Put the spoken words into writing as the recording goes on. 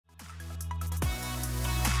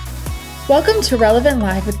Welcome to Relevant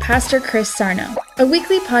Live with Pastor Chris Sarno, a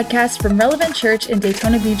weekly podcast from Relevant Church in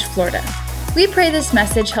Daytona Beach, Florida. We pray this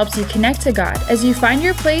message helps you connect to God as you find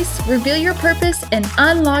your place, reveal your purpose, and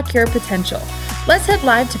unlock your potential. Let's head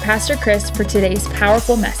live to Pastor Chris for today's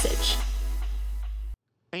powerful message.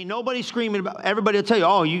 Ain't nobody screaming about, everybody will tell you,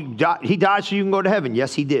 oh, he died so you can go to heaven.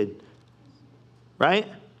 Yes, he did. Right?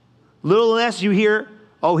 Little less you hear,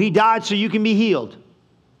 oh, he died so you can be healed.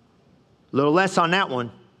 Little less on that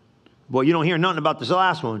one. Boy, you don't hear nothing about this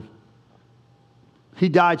last one. He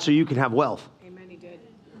died so you can have wealth. Amen, he did.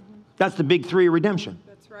 That's the big three of redemption.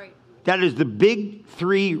 That's right. That is the big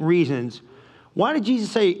three reasons. Why did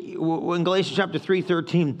Jesus say in Galatians chapter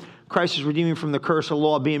 3:13, Christ is redeeming from the curse of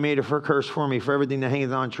law, being made of her curse for me, for everything that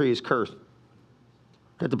hangeth on a tree is cursed.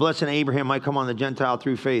 That the blessing of Abraham might come on the Gentile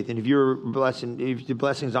through faith. And if the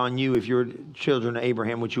blessing's on you, if you're children of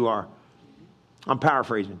Abraham, which you are. I'm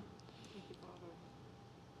paraphrasing.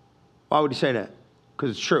 Why would he say that? Because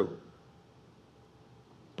it's true.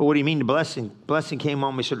 But what do you mean the blessing? Blessing came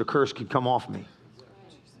on me so the curse could come off me.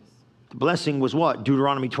 The blessing was what?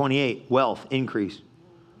 Deuteronomy 28, wealth, increase.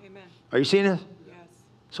 Amen. Are you seeing this? Yes.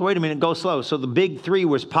 So wait a minute, go slow. So the big three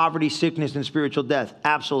was poverty, sickness, and spiritual death.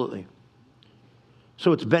 Absolutely.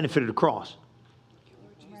 So it's a benefit of the cross.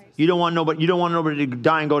 You don't want nobody to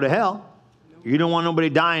die and go to hell. You don't want nobody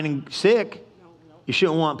dying and sick. You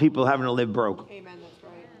shouldn't want people having to live broke. Amen. That's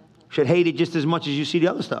right. Should hate it just as much as you see the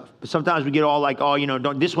other stuff. But sometimes we get all like, oh,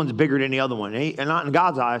 this one's bigger than the other one. And not in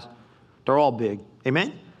God's eyes. They're all big.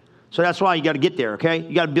 Amen? So that's why you got to get there, okay?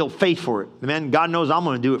 You got to build faith for it. Amen? God knows I'm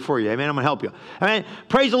going to do it for you. Amen? I'm going to help you. Amen?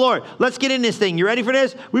 Praise the Lord. Let's get in this thing. You ready for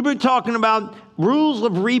this? We've been talking about rules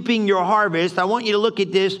of reaping your harvest. I want you to look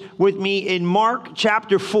at this with me in Mark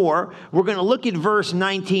chapter 4. We're going to look at verse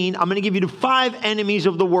 19. I'm going to give you the 5 enemies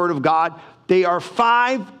of the Word of God. They are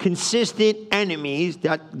 5 consistent enemies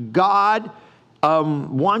that God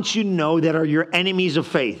wants you to know that are your enemies of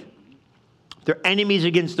faith. They're enemies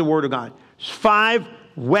against the Word of God. There's 5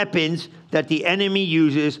 weapons that the enemy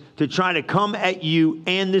uses to try to come at you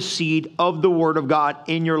and the seed of the Word of God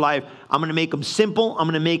in your life. I'm going to make them simple. I'm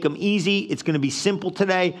going to make them easy. It's going to be simple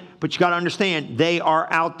today, but you got to understand they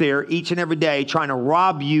are out there each and every day trying to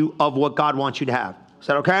rob you of what God wants you to have. Is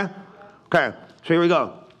that okay? Okay, so here we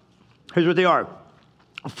go. Here's what they are.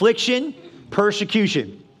 Affliction,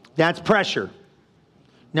 persecution. That's pressure.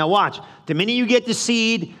 Now watch. The minute you get the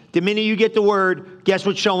seed, the minute you get the word, guess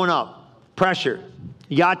what's showing up? Pressure.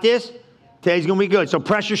 You got this? Today's going to be good. So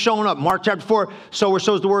pressure showing up. Mark chapter 4, sower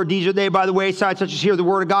sows the word. These are they by the wayside, such as hear the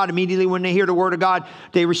word of God. Immediately when they hear the word of God,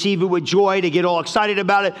 they receive it with joy. They get all excited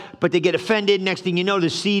about it, but they get offended. Next thing you know, the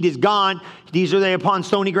seed is gone. These are they upon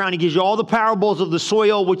stony ground. He gives you all the parables of the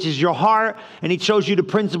soil, which is your heart, and he shows you the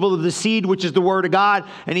principle of the seed, which is the word of God.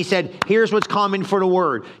 And he said, here's what's common for the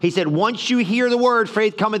word. He said, once you hear the word,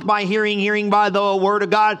 faith cometh by hearing, hearing by the word of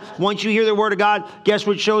God. Once you hear the word of God, guess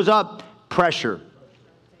what shows up? Pressure.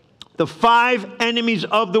 The 5 enemies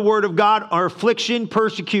of the Word of God are affliction,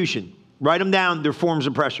 persecution. Write them down. They're forms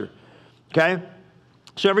of pressure. Okay?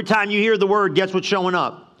 So every time you hear the word, guess what's showing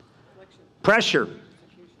up? Pressure.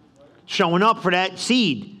 Showing up for that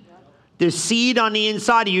seed. The seed on the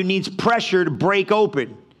inside of you needs pressure to break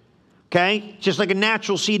open. Okay? Just like a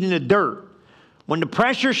natural seed in the dirt. When the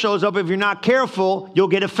pressure shows up, if you're not careful, you'll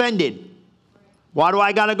get offended. Why do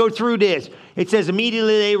I got to go through this? It says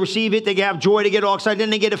immediately they receive it, they have joy, they get all excited, then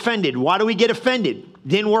they get offended. Why do we get offended?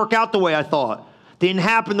 Didn't work out the way I thought. Didn't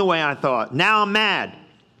happen the way I thought. Now I'm mad.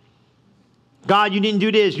 God, you didn't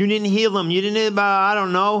do this. You didn't heal them. You didn't, I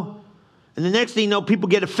don't know. And the next thing you know, people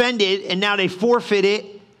get offended, and now they forfeit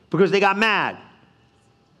it because they got mad.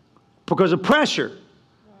 Because of pressure.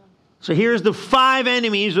 So here's the 5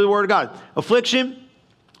 enemies of the Word of God. Affliction,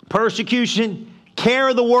 persecution, care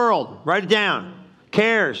of the world. Write it down.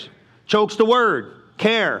 Cares. Chokes the word.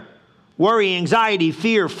 Care. Worry, anxiety,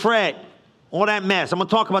 fear, fret. All that mess. I'm going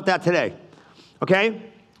to talk about that today. Okay?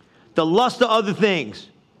 The lust of other things.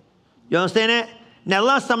 You understand that? Now,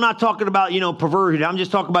 lust, I'm not talking about, perversion. I'm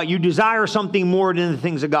just talking about you desire something more than the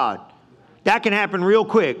things of God. That can happen real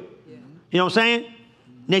quick. You know what I'm saying?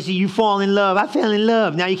 Next thing you fall in love. I fell in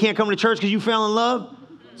love. Now you can't come to church because you fell in love?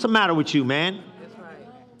 What's the matter with you, man?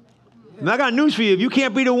 And I got news for you. If you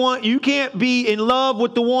can't be the one, you can't be in love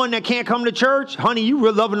with the one that can't come to church, honey, you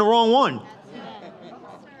were loving the wrong one.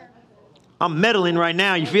 I'm meddling right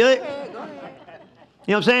now. You feel it? You know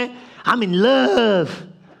what I'm saying? I'm in love.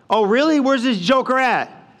 Oh, really? Where's this joker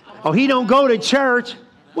at? Oh, he don't go to church.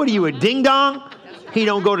 What are you, a ding-dong? He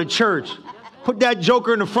don't go to church. Put that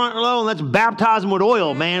joker in the front row and let's baptize him with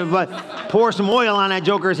oil, man. But pour some oil on that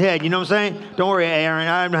joker's head. You know what I'm saying? Don't worry, Aaron.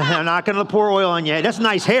 I'm not going to pour oil on your head. That's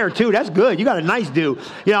nice hair, too. That's good. You got a nice do.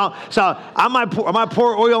 You know, so I might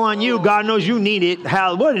pour oil on you. God knows you need it.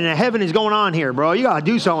 What in the heaven is going on here, bro? You got to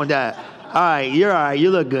do something with that. All right, you're all right.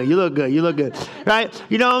 You look good. You look good. You look good. Right?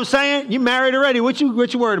 You know what I'm saying? You married already. What you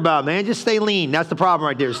worried about, man? Just stay lean. That's the problem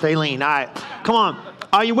right there. Stay lean. All right. Come on.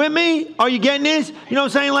 Are you with me? Are you getting this? You know what I'm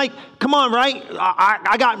saying? Like, come on, right?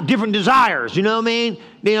 I got different desires. You know what I mean?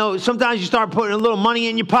 You know, sometimes you start putting a little money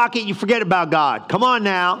in your pocket, you forget about God. Come on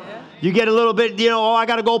now. Yeah. You get a little bit, you know, I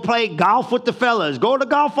got to go play golf with the fellas. Go to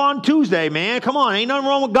golf on Tuesday, man. Come on. Ain't nothing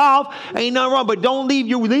wrong with golf. Ain't nothing wrong. But don't leave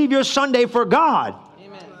your Sunday for God.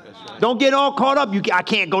 Amen. Don't get all caught up. I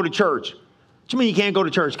can't go to church. What do you mean you can't go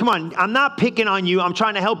to church? Come on. I'm not picking on you. I'm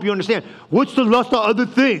trying to help you understand. What's the lust of other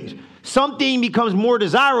things? Something becomes more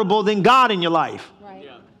desirable than God in your life. Right.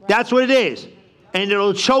 Yeah. That's what it is. And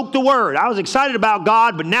it'll choke the word. I was excited about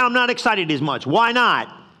God, but now I'm not excited as much. Why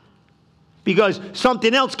not? Because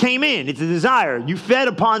something else came in. It's a desire. You fed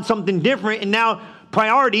upon something different, and now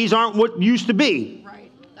priorities aren't what used to be.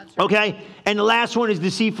 Right. That's right. Okay? And the last one is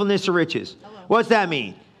deceitfulness of riches. Hello. What's that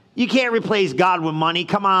mean? You can't replace God with money.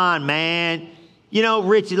 Come on, man. You know,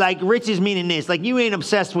 riches meaning this. Like, you ain't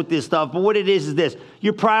obsessed with this stuff, but what it is this.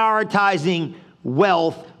 You're prioritizing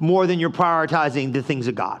wealth more than you're prioritizing the things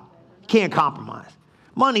of God. You can't compromise.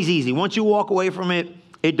 Money's easy. Once you walk away from it,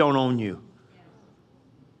 it don't own you.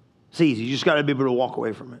 It's easy. You just got to be able to walk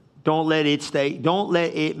away from it. Don't let it stay. Don't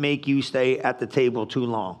let it make you stay at the table too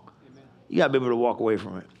long. You got to be able to walk away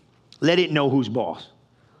from it. Let it know who's boss.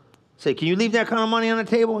 Say, can you leave that kind of money on the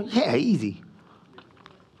table? Yeah, easy.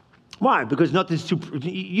 Why? Because nothing's too.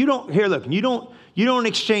 You don't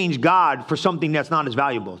exchange God for something that's not as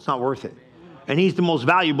valuable. It's not worth it. And he's the most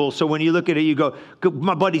valuable. So when you look at it, you go.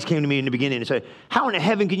 My buddies came to me in the beginning and said, "How in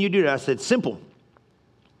heaven can you do that?" I said, "Simple.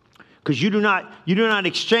 Because you do not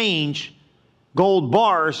exchange gold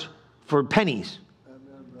bars for pennies.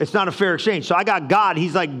 It's not a fair exchange. So I got God.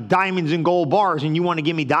 He's like diamonds and gold bars, and you want to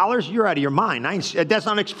give me dollars? You're out of your mind. That's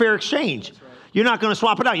not a fair exchange. You're not going to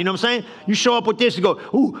swap it out. You know what I'm saying? You show up with this and go,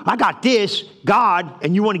 ooh, I got this, God,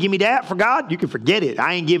 and you want to give me that for God? You can forget it.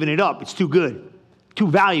 I ain't giving it up. It's too good, too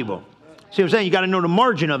valuable. See what I'm saying? You got to know the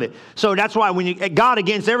margin of it. So that's why when you God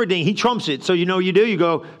against everything, he trumps it. So you know you do, you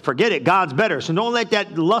go, forget it. God's better. So don't let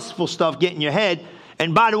that lustful stuff get in your head.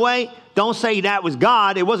 And by the way, don't say that was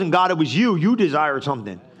God. It wasn't God. It was you. You desired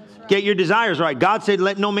something. Right. Get your desires right. God said,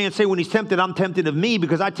 let no man say when he's tempted, I'm tempted of me,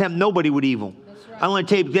 because I tempt nobody with evil. Right. I only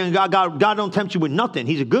take God don't tempt you with nothing.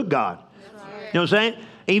 He's a good God. Right. You know what I'm saying?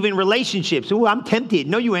 Even relationships. Ooh, I'm tempted.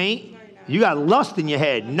 No, you ain't. You got lust in your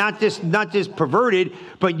head, not just perverted,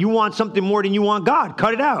 but you want something more than you want God.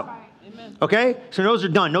 Cut it out. Okay? So those are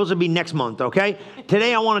done. Those will be next month, okay?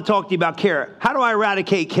 Today I want to talk to you about care. How do I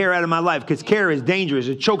eradicate care out of my life? Because care is dangerous.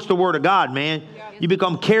 It chokes the word of God, man. You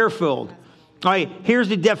become care-filled. All right, here's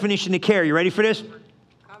the definition of care. You ready for this?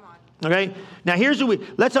 Come on. Okay? Now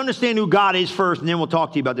let's understand who God is first, and then we'll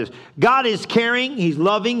talk to you about this. God is caring. He's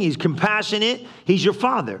loving. He's compassionate. He's your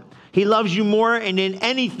Father. He loves you more than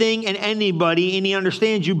anything and anybody, and he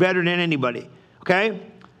understands you better than anybody, okay?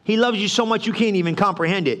 He loves you so much you can't even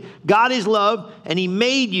comprehend it. God is love, and he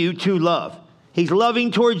made you to love. He's loving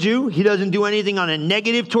towards you. He doesn't do anything on a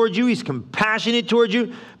negative towards you. He's compassionate towards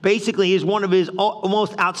you. Basically, one of his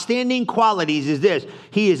most outstanding qualities is this.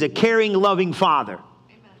 He is a caring, loving Father,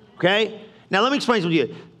 okay? Now, let me explain something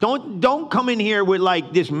to you. Don't come in here with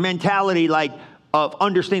like this mentality like, of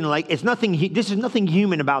understanding, like this is nothing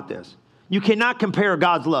human about this. You cannot compare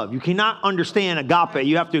God's love. You cannot understand agape.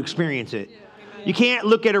 You have to experience it. You can't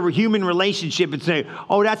look at a human relationship and say,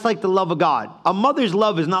 oh, that's like the love of God. A mother's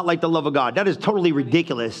love is not like the love of God. That is totally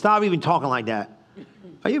ridiculous. Stop even talking like that.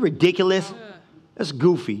 Are you ridiculous? That's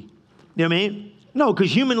goofy. You know what I mean? No,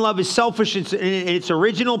 because human love is selfish. It's in its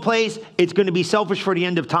original place. It's going to be selfish for the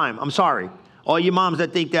end of time. I'm sorry. All you moms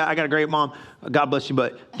that think that, I got a great mom, God bless you,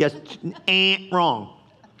 but yes, wrong.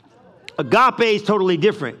 Agape is totally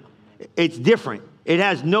different. It's different. It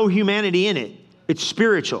has no humanity in it. It's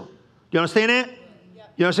spiritual. You understand that?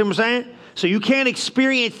 You understand what I'm saying? So you can't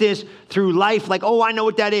experience this through life like, oh, I know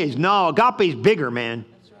what that is. No, agape is bigger, man.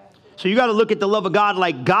 So you got to look at the love of God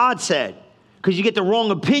like God said, because you get the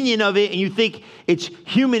wrong opinion of it and you think it's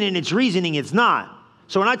human in its reasoning. It's not.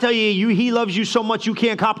 So when I tell you, he loves you so much you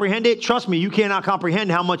can't comprehend it, trust me, you cannot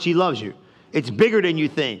comprehend how much he loves you. It's bigger than you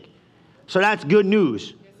think. So that's good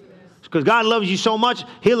news. Because God loves you so much,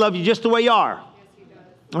 he'll love you just the way you are.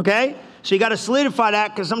 Okay? So you got to solidify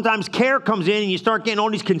that, because sometimes care comes in and you start getting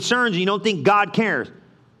all these concerns and you don't think God cares.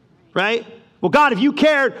 Right? Well, God, if you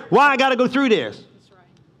cared, why I got to go through this? That's right.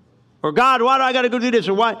 Or God, why do I got to go do this?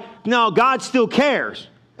 Or why? No, God still cares,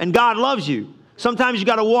 and God loves you. Sometimes you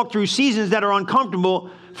got to walk through seasons that are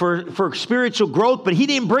uncomfortable for spiritual growth, but he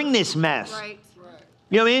didn't bring this mess. Right.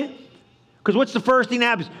 You know what I mean? Because what's the first thing that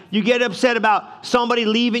happens? You get upset about somebody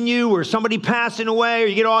leaving you or somebody passing away, or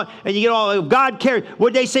you get all, if God cares.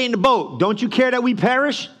 What they say in the boat? Don't you care that we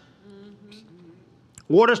perish?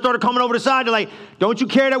 Water started coming over the side. They're like, don't you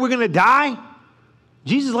care that we're going to die?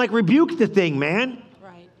 Jesus rebuked the thing, man.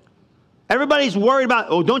 Right. Everybody's worried about,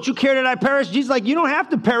 oh, don't you care that I perish? Jesus like, you don't have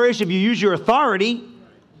to perish if you use your authority.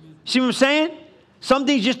 See what I'm saying? Some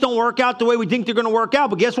things just don't work out the way we think they're going to work out.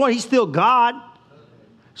 But guess what? He's still God.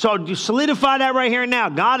 So you solidify that right here and now.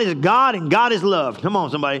 God is God and God is love. Come on,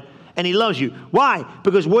 somebody. And he loves you. Why?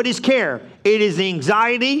 Because what is care? It is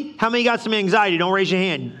anxiety. How many got some anxiety? Don't raise your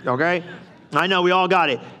hand, okay? I know we all got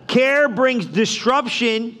it. Care brings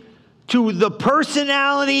disruption to the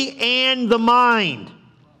personality and the mind.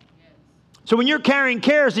 So when you're carrying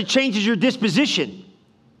cares, it changes your disposition.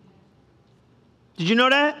 Did you know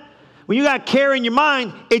that? When you got care in your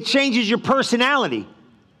mind, it changes your personality.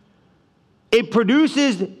 It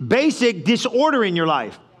produces basic disorder in your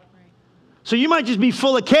life. So you might just be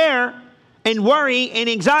full of care and worry and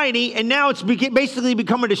anxiety, and now it's basically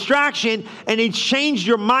become a distraction, and it's changed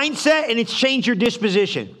your mindset and it's changed your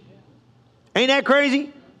disposition. Ain't that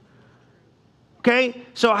crazy? Okay,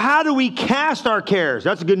 so how do we cast our cares?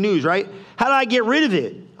 That's good news, right? How do I get rid of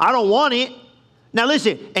it? I don't want it. Now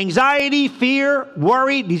listen, anxiety, fear,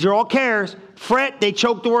 worry, these are all cares. Fret, they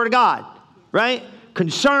choke the word of God, right?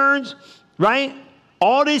 Concerns, right?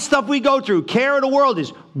 All this stuff we go through, care of the world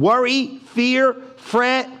is worry, fear,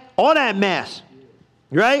 fret, all that mess,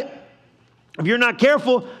 right? If you're not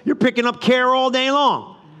careful, you're picking up care all day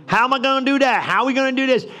long. How am I going to do that? How are we going to do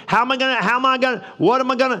this? What am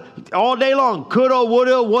I going to, all day long? Coulda,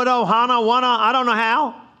 woulda, hana, wanna, I don't know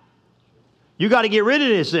how. You got to get rid of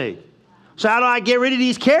this thing. So how do I get rid of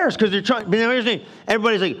these cares? Because they're trying,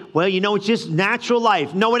 everybody's like, well, it's just natural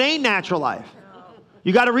life. No, it ain't natural life.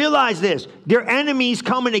 You got to realize this. They're enemies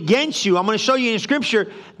coming against you. I'm going to show you in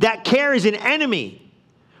Scripture that care is an enemy.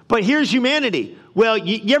 But here's humanity. Well,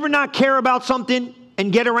 you ever not care about something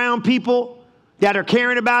and get around people that are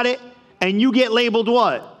caring about it, and you get labeled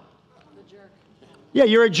what? The jerk. Yeah,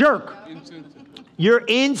 you're a jerk. Insensitive. You're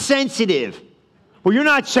insensitive. Well, you're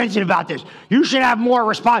not sensitive about this. You should have more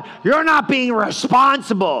response. You're not being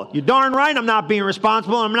responsible. You're darn right I'm not being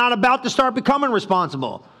responsible. I'm not about to start becoming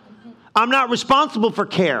responsible. I'm not responsible for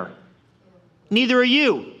care. Neither are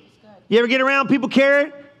you. You ever get around people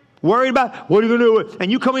caring? Worried about, what are you going to do?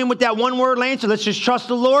 And you come in with that one word answer, let's just trust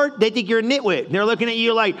the Lord. They think you're a nitwit. They're looking at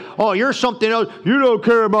you like, oh, you're something else. You don't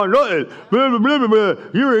care about nothing. Blah, blah, blah, blah, blah.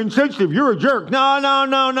 You're insensitive. You're a jerk. No.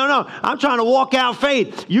 I'm trying to walk out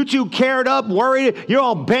faith. You two cared up, worried. You're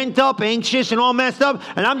all bent up, anxious, and all messed up.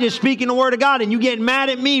 And I'm just speaking the word of God. And you getting mad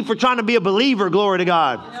at me for trying to be a believer. Glory to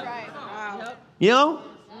God. That's right. Wow. You know?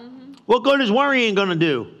 What good is worrying going to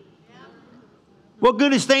do? What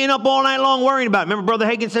good is staying up all night long worrying about it? Remember Brother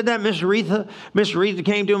Hagin said that? Miss Aretha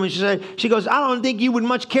came to him and she goes, I don't think you would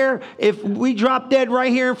much care if we dropped dead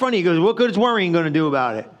right here in front of you. He goes, what good is worrying going to do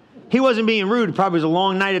about it? He wasn't being rude. It probably was a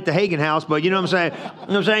long night at the Hagin house, but you know what I'm saying? You know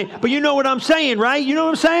what I'm saying? But you know what I'm saying, right? You know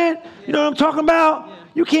what I'm saying? You know what I'm talking about?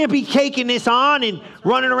 You can't be taking this on and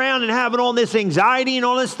running around and having all this anxiety and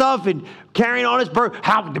all this stuff and carrying all this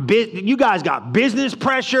burden. You guys got business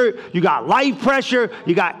pressure, you got life pressure,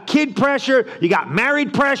 you got kid pressure, you got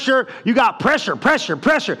married pressure, you got pressure,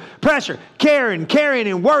 caring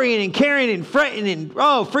and worrying and caring and fretting and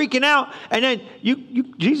freaking out. And then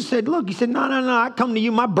Jesus said, look, he said, no, I come to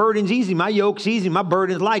you, my burden's easy, my yoke's easy, my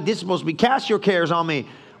burden's light. This is supposed to be cast your cares on me.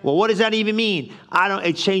 Well, what does that even mean?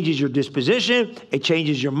 It changes your disposition. It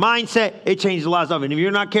changes your mindset. It changes a lot of stuff. And if you're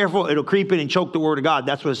not careful, it'll creep in and choke the word of God.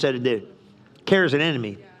 That's what it said it did. Care is an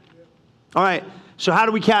enemy. All right. So how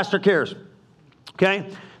do we cast our cares? Okay.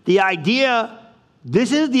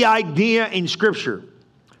 This is the idea in Scripture.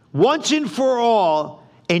 Once and for all,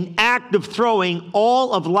 an act of throwing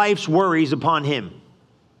all of life's worries upon Him.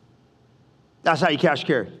 That's how you cast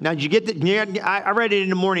care. Now, did you get that? I read it in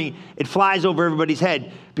the morning. It flies over everybody's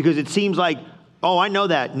head because it seems like, oh, I know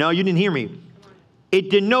that. No, you didn't hear me.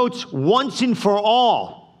 It denotes once and for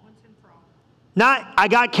all. Not, I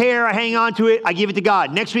got care, I hang on to it, I give it to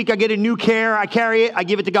God. Next week I get a new care, I carry it, I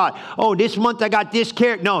give it to God. Oh, this month I got this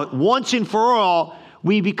care. No, once and for all,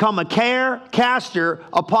 we become a care caster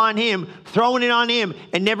upon Him, throwing it on Him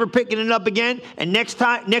and never picking it up again. And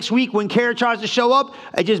next week when care tries to show up,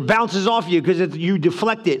 it just bounces off you because you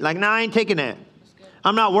deflect it. Like, nah, I ain't taking that.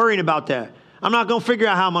 I'm not worrying about that. I'm not going to figure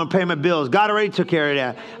out how I'm going to pay my bills. God already took care of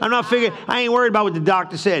that. I ain't worried about what the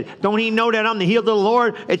doctor said. Don't he know that I'm the healed of the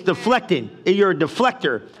Lord? It's deflecting. You're a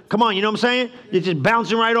deflector. Come on, you know what I'm saying? It's just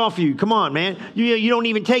bouncing right off you. Come on, man. You don't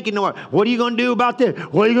even take it nowhere. What are you going to do about this?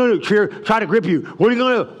 What are you going to do? Try to grip you. What are you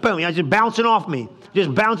going to do? Boom, it's just bouncing off me.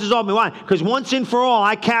 Just bounces off me. Why? Because once and for all,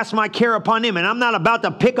 I cast my care upon him, and I'm not about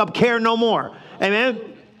to pick up care no more. Amen?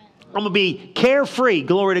 I'm going to be carefree,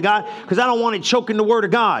 glory to God, because I don't want it choking the word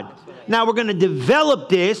of God. Now, we're going to develop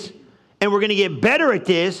this, and we're going to get better at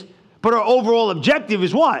this, but our overall objective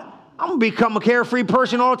is what? I'm going to become a carefree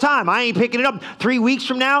person all the time. I ain't picking it up. 3 weeks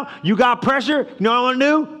from now, you got pressure. You know what I want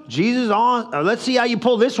to do? Jesus, let's see how you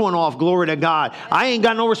pull this one off, glory to God. I ain't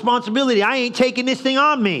got no responsibility. I ain't taking this thing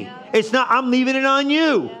on me. It's not, I'm leaving it on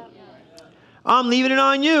you. I'm leaving it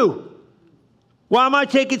on you. Why am I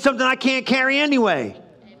taking something I can't carry anyway?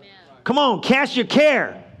 Come on, cast your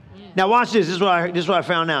care. Now watch this. This is what I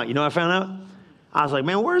found out. You know what I found out? I was like,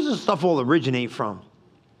 man, where does this stuff all originate from?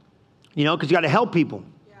 You know, because you got to help people.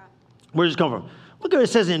 Yeah. Where does it come from? Look at what it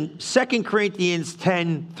says in 2 Corinthians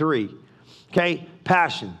 10:3. Okay,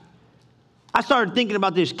 passion. I started thinking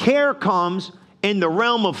about this. Care comes in the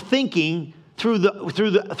realm of thinking through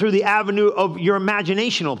the avenue of your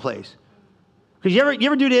imaginational place. Because you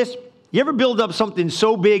ever do this? You ever build up something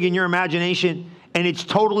so big in your imagination and it's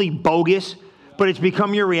totally bogus, but it's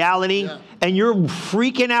become your reality, and you're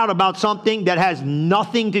freaking out about something that has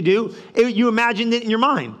nothing to do? You imagined it in your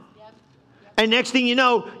mind. And next thing you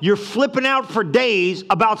know, you're flipping out for days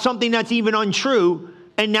about something that's even untrue,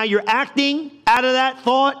 and now you're acting out of that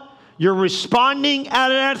thought, you're responding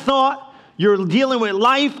out of that thought, you're dealing with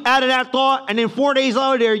life out of that thought, and then 4 days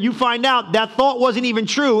later, you find out that thought wasn't even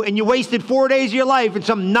true, and you wasted 4 days of your life in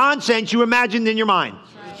some nonsense you imagined in your mind.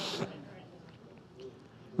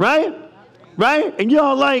 Right? Right? And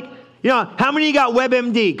you're like, how many of you got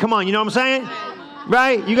WebMD? Come on, you know what I'm saying?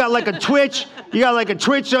 Right? You got like a twitch. You got like a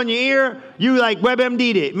twitch on your ear. You like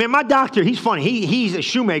WebMD'd it. Man, my doctor, he's funny. He's a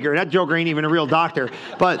shoemaker. That joker ain't even a real doctor.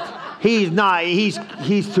 But he's not. He's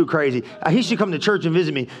too crazy. He should come to church and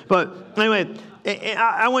visit me. But anyway,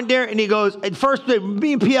 I went there and he goes, at first,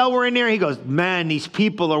 me and PL were in there. And he goes, man, these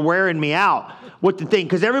people are wearing me out with the thing.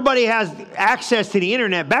 Because everybody has access to the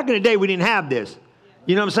internet. Back in the day, we didn't have this.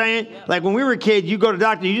 You know what I'm saying? Like when we were kids, you go to the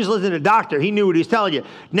doctor, you just listen to the doctor. He knew what he was telling you.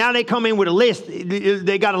 Now they come in with a list.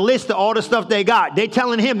 They got a list of all the stuff they got. They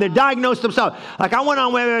telling him, they're diagnosed themselves. Like I went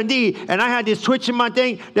on WebMD and I had this twitch in my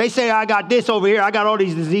thing. They say, I got this over here. I got all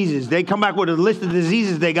these diseases. They come back with a list of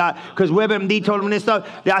diseases they got because WebMD told them this stuff.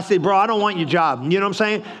 I said, bro, I don't want your job. You know what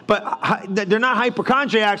I'm saying? But they're not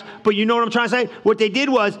hypochondriacs, but you know what I'm trying to say? What they did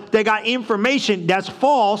was they got information that's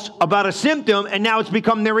false about a symptom, and now it's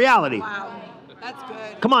become their reality. Wow. That's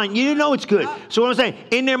good. Come on, you know it's good. So what I'm saying,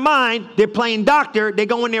 in their mind, they're playing doctor. They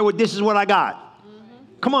go in there with, this is what I got.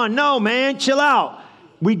 Mm-hmm. Come on, no, man, chill out.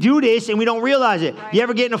 We do this and we don't realize it. Right. You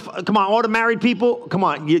ever get in come on, all the married people, come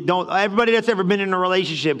on, you don't. Everybody that's ever been in a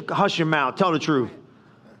relationship, hush your mouth, tell the truth.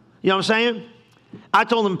 You know what I'm saying? I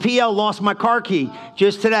told him, PL lost my car key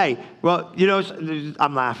just today. Well,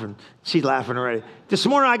 I'm laughing. She's laughing already. This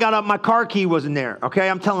morning I got up, my car key wasn't there, okay?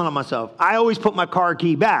 I'm telling on myself. I always put my car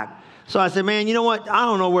key back. So I said, man, you know what? I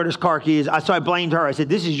don't know where this car key is. So I blamed her. I said,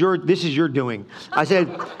 this is your doing. I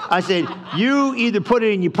said, you either put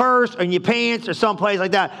it in your purse or in your pants or someplace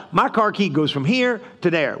like that. My car key goes from here to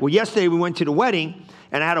there. Well, yesterday we went to the wedding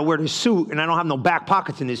and I had to wear this suit and I don't have no back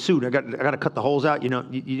pockets in this suit. I got to cut the holes out. You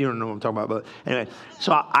don't know what I'm talking about. But anyway,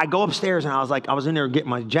 so I go upstairs and I was in there getting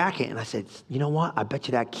my jacket and I said, you know what? I bet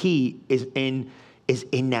you that key is in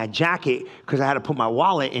that jacket because I had to put my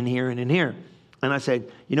wallet in here and in here. And I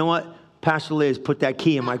said, you know what? Pastor Liz put that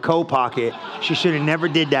key in my coat pocket. She should have never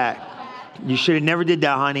did that. You should have never did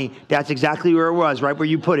that, honey. That's exactly where it was, right where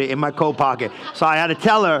you put it, in my coat pocket. So I had to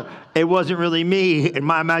tell her it wasn't really me in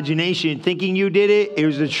my imagination thinking you did it. It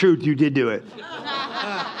was the truth. You did do it.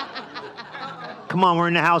 Come on, we're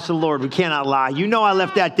in the house of the Lord. We cannot lie. You know I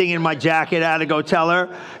left that thing in my jacket. I had to go tell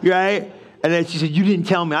her, right? And then she said, you didn't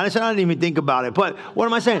tell me. I said, I didn't even think about it. But what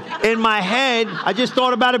am I saying? In my head, I just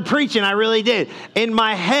thought about it preaching. I really did. In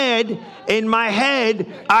my head,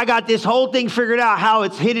 I got this whole thing figured out, how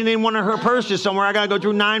it's hidden in one of her purses somewhere. I got to go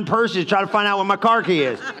through 9 purses, try to find out where my car key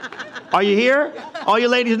is. Are you here? All you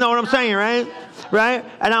ladies know what I'm saying, right? Right?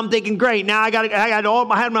 And I'm thinking, great. Now I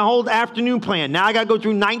had my whole afternoon planned. Now I got to go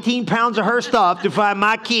through 19 pounds of her stuff to find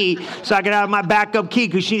my key so I could have my backup key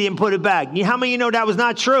because she didn't put it back. How many of you know that was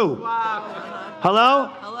not true? Wow.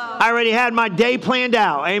 Hello? I already had my day planned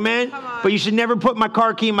out. Amen? But you should never put my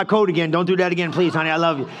car key in my coat again. Don't do that again, please, honey. I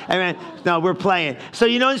love you. Amen. No, we're playing. So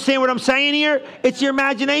you understand what I'm saying here? It's your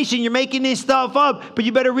imagination. You're making this stuff up. But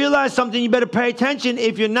you better realize something. You better pay attention.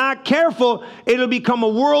 If you're not careful, it'll become a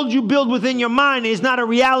world you build within your mind. It's not a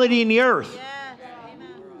reality in the earth.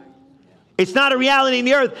 It's not a reality in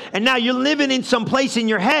the earth. And now you're living in some place in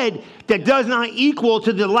your head that does not equal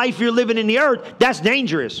to the life you're living in the earth. That's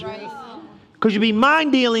dangerous. Because you'll be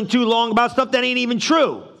mind dealing too long about stuff that ain't even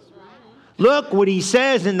true. Look what he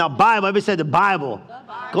says in the Bible. Everybody said the Bible.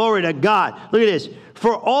 Glory to God. Look at this.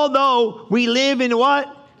 For although we live in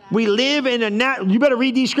what? We live in a you better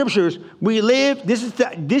read these scriptures. We live, this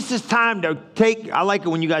is time to take, I like it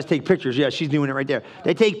when you guys take pictures. Yeah, she's doing it right there.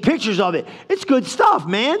 They take pictures of it. It's good stuff,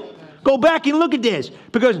 man. Go back and look at this,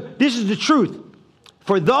 because this is the truth.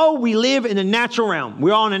 For though we live in the natural realm,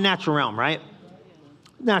 we're all in the natural realm, right?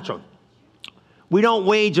 Natural. We don't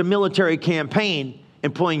wage a military campaign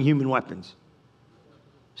employing human weapons.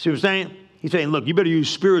 See what I'm saying? He's saying, look, you better use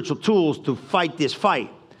spiritual tools to fight this fight.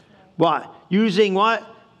 What? Using what?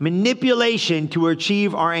 Manipulation to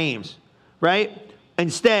achieve our aims, right?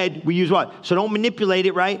 Instead, we use what? So don't manipulate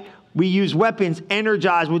it, right? We use weapons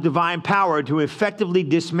energized with divine power to effectively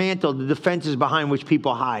dismantle the defenses behind which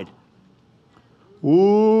people hide.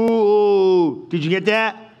 Ooh, did you get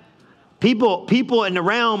that? People in the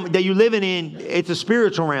realm that you're living in, it's a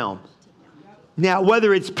spiritual realm. Now,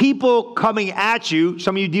 whether it's people coming at you,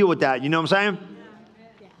 some of you deal with that, you know what I'm saying?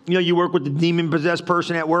 You know, you work with the demon-possessed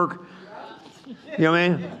person at work. You know what I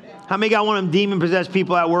mean? How many got one of them demon-possessed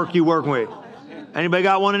people at work you work with? Anybody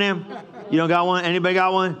got one of them? You don't got one? Anybody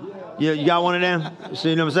got one? You got one of them? So,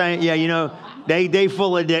 you know what I'm saying? Yeah, you know, they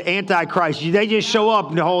full of the Antichrist. They just show up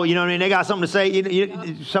in the whole, you know what I mean? They got something to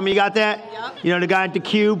say. Some of you got that? Yep. You know, the guy at the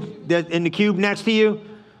cube, in the cube next to you?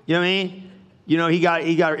 You know what I mean? You know, he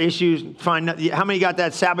got issues. How many got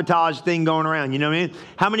that sabotage thing going around? You know what I mean?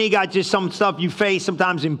 How many got just some stuff you face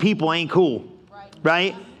sometimes in people ain't cool?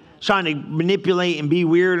 Right? Trying to manipulate and be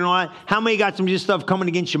weird and all that. How many got some just stuff coming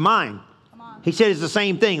against your mind? He said it's the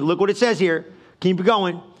same thing. Look what it says here. Keep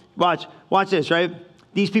going. Watch this, right?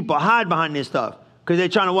 These people hide behind this stuff because they're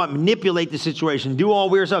trying to what? Manipulate the situation, do all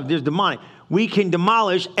weird stuff. There's demonic. We can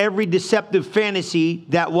demolish every deceptive fantasy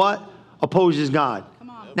that what? Opposes God.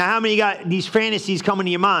 Now, how many got these fantasies coming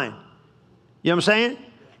to your mind? You know what I'm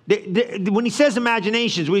saying? When he says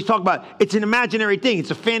imaginations, what he's talking about, it's an imaginary thing.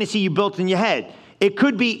 It's a fantasy you built in your head. It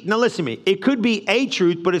could be, now listen to me, it could be a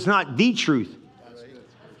truth, but it's not the truth.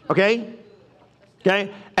 Okay?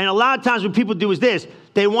 Okay? And a lot of times what people do is this.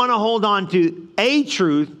 They want to hold on to a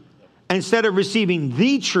truth instead of receiving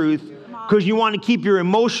the truth because you want to keep your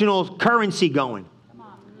emotional currency going.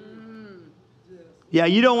 Yeah,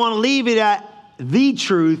 you don't want to leave it at the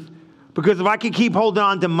truth, because if I can keep holding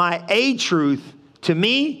on to my a truth, to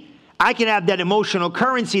me, I can have that emotional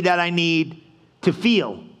currency that I need to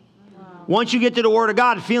feel. Once you get to the Word of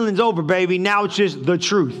God, feeling's over, baby. Now it's just the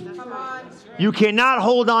truth. You cannot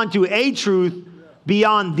hold on to a truth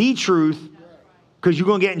beyond the truth, because you're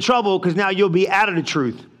going to get in trouble, because now you'll be out of the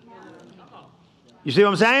truth. You see what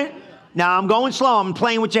I'm saying? Now, I'm going slow. I'm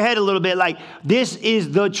playing with your head a little bit like, this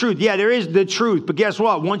is the truth. Yeah, there is the truth. But guess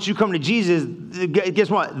what? Once you come to Jesus, guess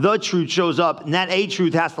what? The truth shows up, and that a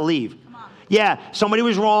truth has to leave. Yeah, somebody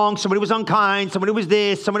was wrong. Somebody was unkind. Somebody was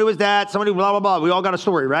this. Somebody was that. Somebody blah, blah, blah. We all got a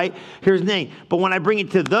story, right? Here's the thing. But when I bring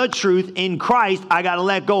it to the truth in Christ, I got to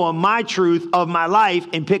let go of my truth of my life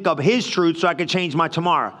and pick up his truth so I can change my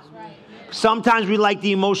tomorrow. Right. Sometimes we like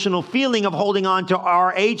the emotional feeling of holding on to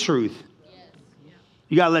our a truth.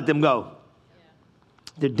 You got to let them go.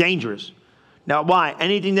 They're dangerous. Now, why?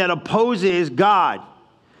 Anything that opposes God.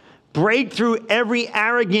 Break through every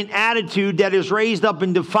arrogant attitude that is raised up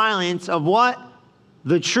in defiance of what?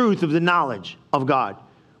 The truth of the knowledge of God.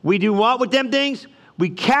 We do what with them things? We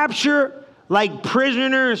capture, like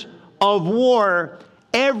prisoners of war,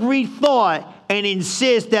 every thought and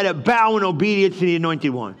insist that it bow in obedience to the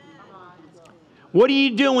Anointed One. What are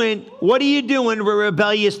you doing? What are you doing with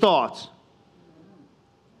rebellious thoughts?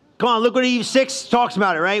 Come on, look what Eve 6 talks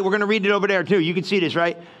about it, right? We're going to read it over there too. You can see this,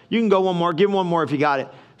 right? You can go one more. Give one more if you got it.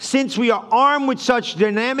 Since we are armed with such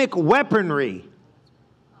dynamic weaponry,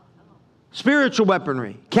 spiritual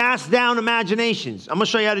weaponry, cast down imaginations. I'm going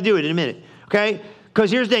to show you how to do it in a minute, okay? Because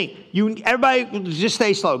here's the thing. Everybody just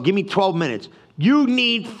stay slow. Give me 12 minutes. You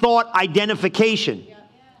need thought identification.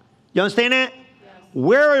 You understand that?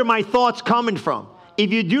 Where are my thoughts coming from?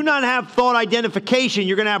 If you do not have thought identification,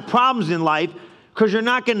 you're going to have problems in life because you're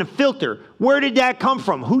not going to filter. Where did that come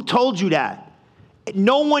from? Who told you that?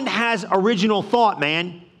 No one has original thought,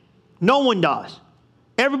 man. No one does.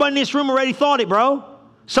 Everybody in this room already thought it, bro.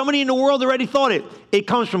 Somebody in the world already thought it. It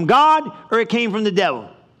comes from God or it came from the devil.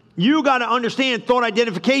 You got to understand thought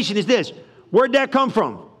identification is this. Where'd that come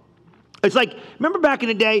from? It's like, remember back in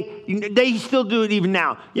the day, they still do it even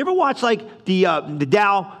now. You ever watch like the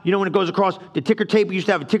Dow, when it goes across, the ticker tape, we used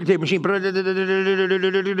to have a ticker tape machine.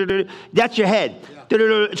 That's your head.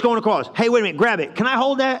 It's going across. Hey, wait a minute, grab it. Can I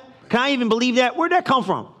hold that? Can I even believe that? Where'd that come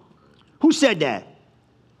from? Who said that?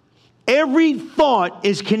 Every thought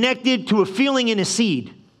is connected to a feeling and a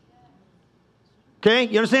seed. Okay,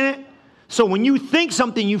 you understand it? So when you think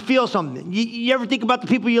something, you feel something. You ever think about the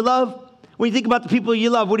people you love? When you think about the people you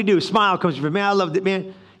love, what do you do? A smile comes from, man, I loved it,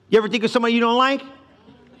 man. You ever think of somebody you don't like?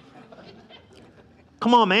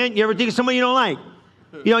 Come on, man. You ever think of somebody you don't like?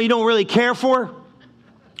 You don't really care for?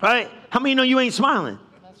 Right? How many know you ain't smiling?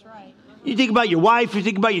 That's right. You think about your wife, you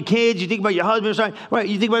think about your kids, you think about your husband, right?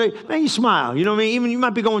 You think about it, man, you smile. You know what I mean? Even you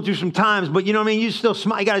might be going through some times, but you know what I mean? You still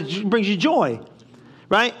smile. It brings you joy,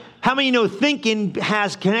 right? How many know thinking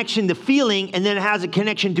has connection to feeling and then it has a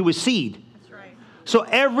connection to a seed? That's right. So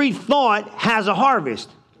every thought has a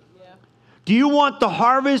harvest. Yeah. Do you want the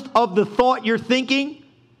harvest of the thought you're thinking?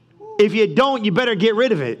 If you don't, you better get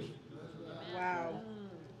rid of it. Wow.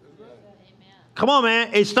 Come on,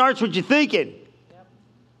 man. It starts with your thinking.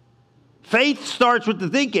 Faith starts with the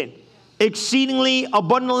thinking. Exceedingly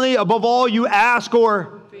abundantly above all you ask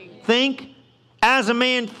or think. As a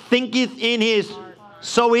man thinketh in his,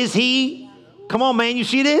 so is he. Come on, man. You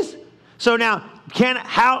see this? So now,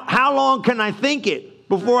 how long can I think it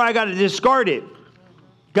before I got to discard it?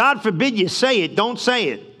 God forbid you say it. Don't say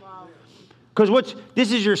it. Because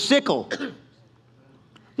this is your sickle.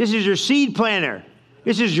 This is your seed planter.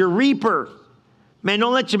 This is your reaper. Man,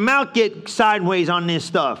 don't let your mouth get sideways on this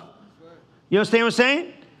stuff. You understand what I'm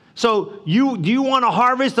saying? So do you want a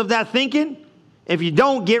harvest of that thinking? If you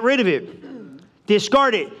don't, get rid of it.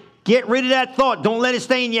 Discard it. Get rid of that thought. Don't let it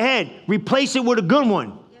stay in your head. Replace it with a good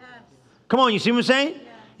one. Yes. Come on, you see what I'm saying?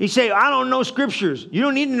 Yeah. You say, I don't know scriptures. You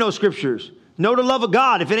don't need to know scriptures. Know the love of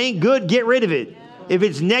God. If it ain't good, get rid of it. Yeah. If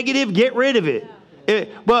it's negative, get rid of it. Yeah.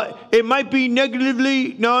 But it might be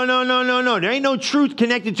negatively. No. There ain't no truth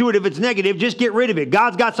connected to it if it's negative. Just get rid of it.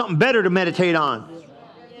 God's got something better to meditate on. Yeah.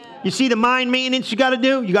 You see the mind maintenance you got to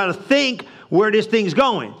do? You got to think where this thing's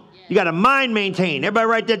going. You got to mind maintain. Everybody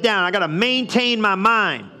write that down. I got to maintain my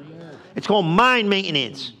mind. It's called mind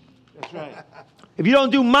maintenance. That's right. If you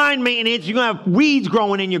don't do mind maintenance, you're going to have weeds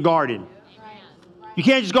growing in your garden. You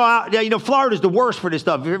can't just go out. Florida's the worst for this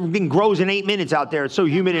stuff. Everything grows in 8 minutes out there. It's so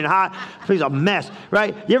humid and hot. It's a mess,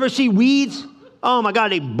 right? You ever see weeds? Oh, my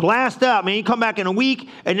God, they blast out, man. You come back in a week,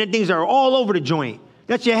 and then things are all over the joint.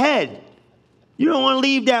 That's your head. You don't want to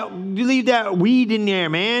leave that weed in there,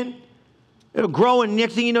 man. It'll grow, and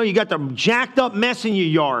next thing you know, you got the jacked up mess in your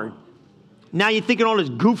yard. Now you're thinking all this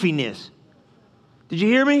goofiness. Did you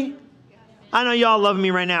hear me? I know y'all loving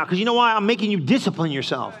me right now because you know why? I'm making you discipline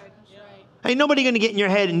yourself. Ain't nobody going to get in your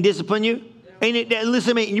head and discipline you. Listen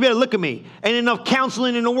to me. You better look at me. Ain't enough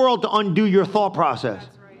counseling in the world to undo your thought process.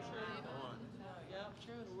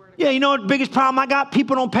 Yeah, you know what the biggest problem I got?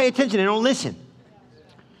 People don't pay attention. They don't listen.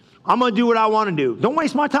 I'm going to do what I want to do. Don't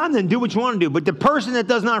waste my time then. Do what you want to do. But the person that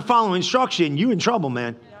does not follow instruction, you in trouble,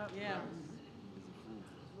 man.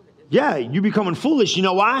 Yeah, you becoming foolish. You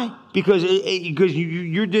know why? Because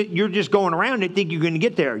you're just going around and think you're going to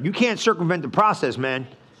get there. You can't circumvent the process, man.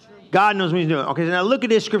 God knows what he's doing. Okay, so now look at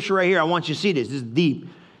this scripture right here. I want you to see this. This is deep.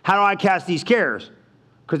 How do I cast these cares?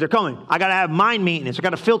 Because they're coming. I got to have mind maintenance. I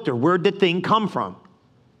got to filter. Where'd the thing come from?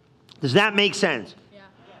 Does that make sense? Yeah.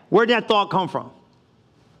 Where'd that thought come from?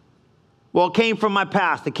 Well, it came from my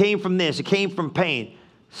past. It came from this. It came from pain.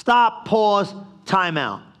 Stop, pause, time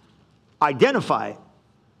out. Identify it.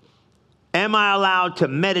 Am I allowed to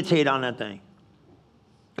meditate on that thing?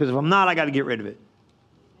 Because if I'm not, I got to get rid of it.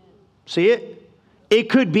 See it? It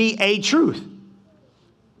could be a truth.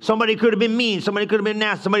 Somebody could have been mean. Somebody could have been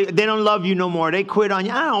nasty. They don't love you no more. They quit on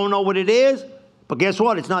you. I don't know what it is. But guess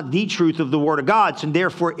what? It's not the truth of the Word of God. So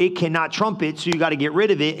therefore, it cannot trump it. So you got to get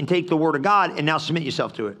rid of it and take the Word of God and now submit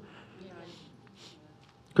yourself to it.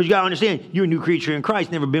 Because you got to understand, you're a new creature in Christ.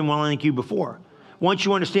 Never been one like you before. Once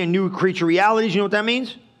you understand new creature realities, you know what that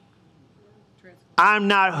means? I'm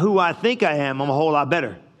not who I think I am. I'm a whole lot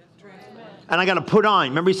better. And I got to put on.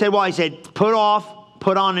 Remember he said, he said, put off,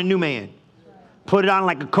 put on a new man. Put it on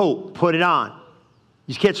like a coat. Put it on.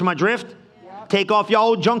 You catching my drift? Yeah. Take off your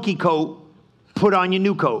old junky coat. Put on your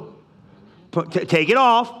new coat. Take it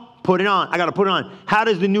off. Put it on. I got to put it on. How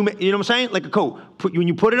does the new man, you know what I'm saying? Like a coat. When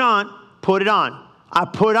you put it on, put it on. I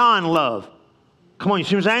put on love. Come on, you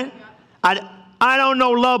see what I'm saying? I don't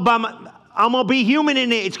know love I'm going to be human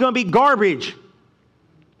in it. It's going to be garbage.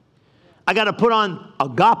 I got to put on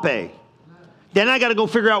Agape. Then I got to go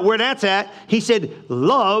figure out where that's at. He said,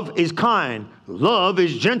 love is kind. Love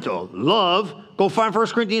is gentle. Love, go find 1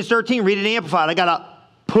 Corinthians 13, read it Amplified. I got to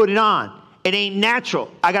put it on. It ain't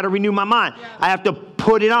natural. I got to renew my mind. I have to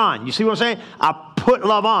put it on. You see what I'm saying? I put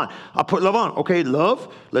love on. I put love on. Okay,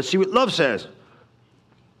 love. Let's see what love says.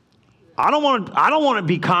 I don't want to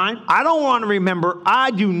be kind. I don't want to remember. I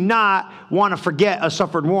do not want to forget a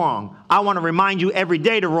suffered wrong. I want to remind you every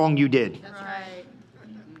day the wrong you did. That's right.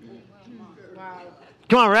 Wow.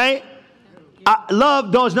 Come on, right?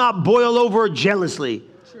 Love does not boil over jealously.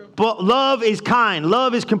 But love is kind.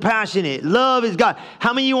 Love is compassionate. Love is God.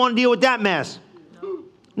 How many of you want to deal with that mess?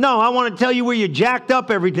 No, I want to tell you where you jacked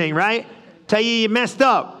up everything, right? Tell you messed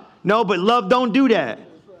up. No, but love don't do that.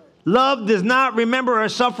 Love does not remember a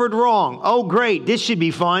suffered wrong. Oh, great. This should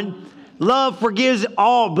be fun. Love forgives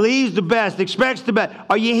all, believes the best, expects the best.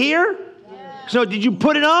 Are you here? Yeah. So did you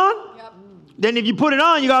put it on? Yep. Then if you put it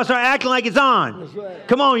on, you got to start acting like it's on. That's right.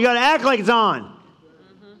 Come on, you got to act like it's on.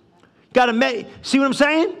 Mm-hmm. Got to see what I'm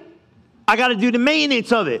saying? I got to do the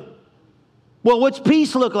maintenance of it. Well, what's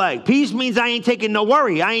peace look like? Peace means I ain't taking no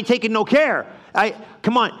worry. I ain't taking no care.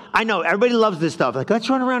 Come on. I know everybody loves this stuff. Like, let's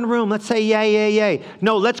run around the room. Let's say yay, yay, yay.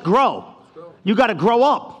 No, let's grow. You got to grow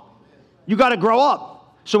up. You got to grow up.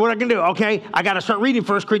 So what I can do? Okay, I got to start reading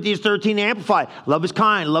 1 Corinthians 13 Amplified. Love is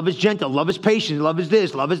kind. Love is gentle. Love is patient. Love is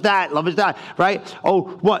this. Love is that. Love is that. Right? Oh,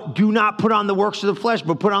 what? Do not put on the works of the flesh,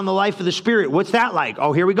 but put on the life of the Spirit. What's that like?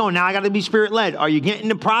 Oh, here we go. Now I got to be Spirit-led. Are you getting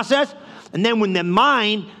the process? And then when the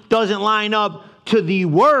mind doesn't line up to the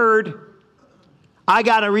word, I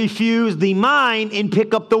got to refuse the mind and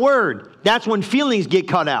pick up the word. That's when feelings get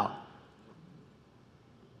cut out.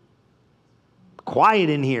 Quiet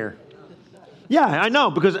in here. Yeah, I know,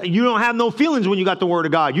 because you don't have no feelings when you got the word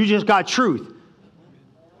of God. You just got truth.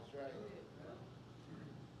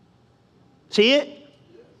 See it?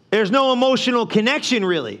 There's no emotional connection,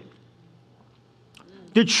 really.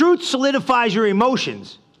 The truth solidifies your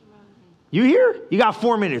emotions. You here? You got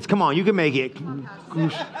 4 minutes. Come on, you can make it.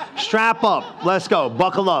 Strap up. Let's go.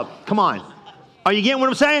 Buckle up. Come on. Are you getting what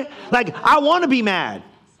I'm saying? Like, I want to be mad.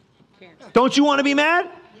 Don't you want to be mad?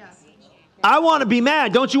 Yes. I want to be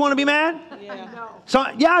mad. Don't you want to be mad? Yeah. No. So,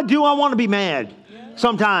 yeah, I do. I want to be mad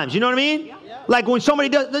sometimes. You know what I mean? Yeah. Like when somebody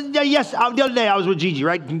does. Yes, the other day I was with Gigi,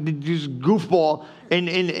 right? This goofball in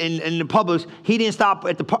the Publix. He didn't stop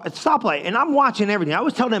at the stoplight, and I'm watching everything. I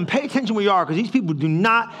always tell them, pay attention where you are, because these people do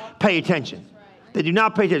not pay attention. They do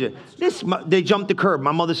not pay attention. They jump the curb.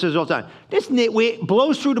 My mother says all the time. This nitwit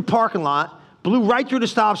blows through the parking lot, blew right through the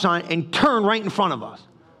stop sign, and turned right in front of us.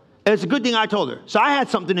 And it's a good thing I told her. So I had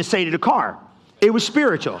something to say to the car. It was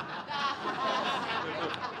spiritual.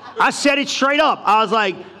 I said it straight up. I was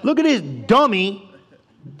like, look at this dummy,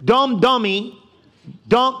 dumb dummy,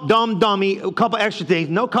 a couple extra things.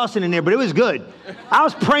 No cussing in there, but it was good. I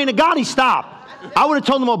was praying to God he stopped. I would have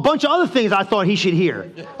told him a bunch of other things I thought he should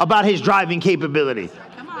hear about his driving capability.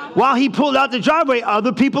 While he pulled out the driveway,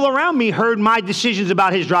 other people around me heard my decisions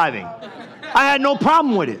about his driving. I had no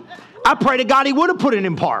problem with it. I pray to God he would have put it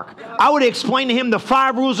in park. I would have explained to him the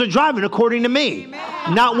 5 rules of driving according to me.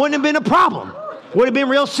 Wouldn't have been a problem. Would have been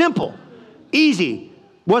real simple. Easy.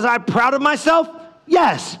 Was I proud of myself?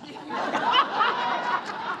 Yes.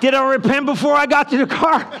 Did I repent before I got to the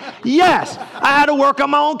car? Yes. I had to work on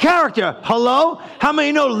my own character. Hello? How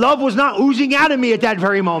many know love was not oozing out of me at that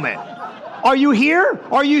very moment? Are you here?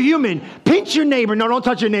 Are you human? Pinch your neighbor. No, don't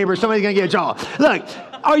touch your neighbor. Somebody's going to get a job. Look.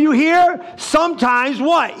 Are you here? Sometimes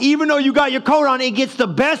what? Even though you got your coat on, it gets the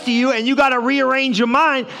best of you and you got to rearrange your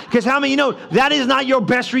mind, because how many know that is not your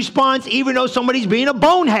best response even though somebody's being a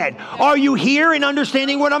bonehead? Are you here and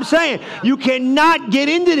understanding what I'm saying? You cannot get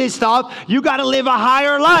into this stuff. You got to live a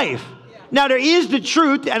higher life. Now, there is the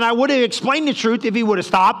truth, and I would have explained the truth if he would have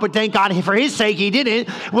stopped, but thank God for his sake he didn't.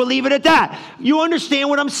 We'll leave it at that. You understand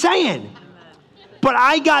what I'm saying? But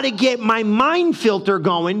I got to get my mind filter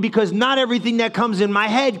going, because not everything that comes in my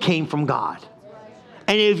head came from God.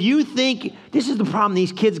 And if you think, this is the problem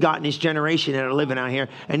these kids got in this generation that are living out here,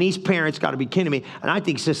 and these parents got to be kidding me, and I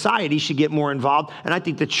think society should get more involved, and I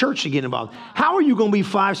think the church should get involved. How are you going to be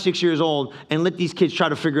 5, 6 years old and let these kids try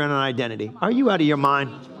to figure out an identity? Are you out of your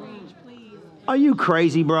mind? Are you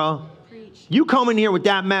crazy, bro? You come in here with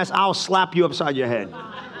that mess, I'll slap you upside your head.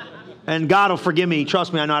 And God will forgive me.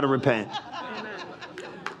 Trust me, I know how to repent.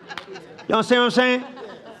 You understand what I'm saying?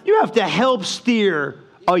 You have to help steer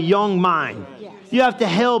a young mind. You have to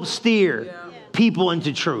help steer people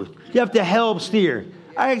into truth. You have to help steer.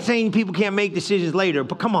 I ain't saying people can't make decisions later,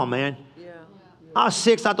 but come on, man. I was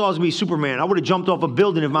 6. I thought I was going to be Superman. I would have jumped off a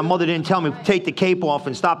building if my mother didn't tell me, take the cape off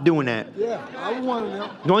and stop doing that. Yeah, I was one of them.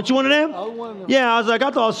 Weren't you one of them? I was one of them. Yeah, I was like,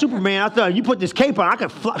 I thought I was Superman. I thought, you put this cape on, I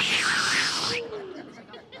could fly.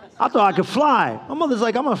 I thought I could fly. My mother's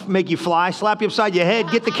like, I'm going to make you fly, slap you upside your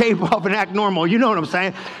head, get the cape off and act normal. You know what I'm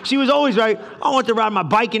saying? She was always right. I wanted to ride my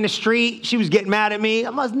bike in the street. She was getting mad at me. I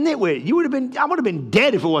was nitwit. I would have been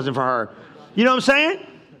dead if it wasn't for her. You know what I'm saying?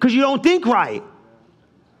 Because you don't think right.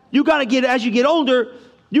 You got to get, as you get older,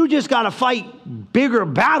 you just got to fight bigger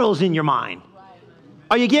battles in your mind.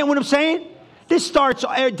 Are you getting what I'm saying? This starts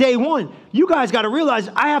at day one. You guys got to realize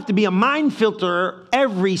I have to be a mind filter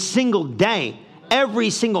every single day, every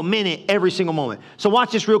single minute, every single moment. So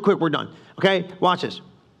watch this real quick. We're done. Okay? Watch this.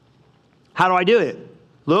 How do I do it?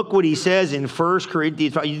 Look what he says in 1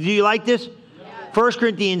 Corinthians 5. Do you like this? Yeah. 1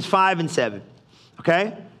 Corinthians 5 and 7.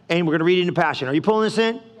 Okay? And we're going to read it in the Passion. Are you pulling this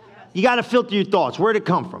in? You got to filter your thoughts. Where'd it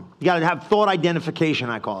come from? You got to have thought identification,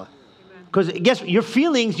 I call it. Because guess what? Your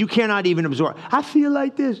feelings, you cannot even absorb. I feel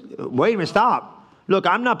like this. Wait a minute, stop. Look,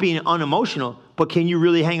 I'm not being unemotional, but can you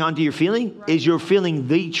really hang on to your feeling? Right. Is your feeling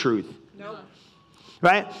the truth? No.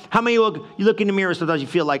 Right? How many you look in the mirror sometimes you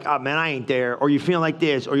feel like, oh man, I ain't there. Or you feel like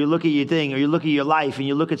this. Or you look at your thing. Or you look at your life and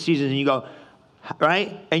you look at seasons and you go,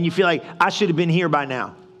 right? And you feel like, I should have been here by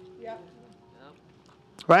now. Yeah.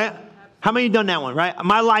 Right? How many of you done that one, right?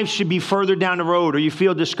 My life should be further down the road, or you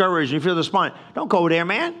feel discouraged, or you feel despondent. Don't go there,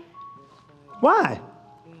 man. Why?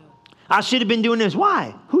 I should have been doing this.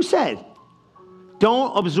 Why? Who said?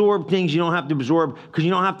 Don't absorb things you don't have to absorb, because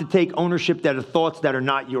you don't have to take ownership that are thoughts that are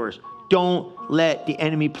not yours. Don't let the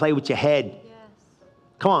enemy play with your head.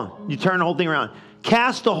 Come on, you turn the whole thing around.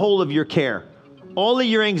 Cast the whole of your care, all of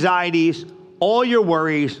your anxieties, all your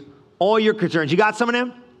worries, all your concerns. You got some of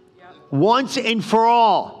them? Yep. Once and for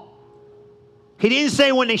all. He didn't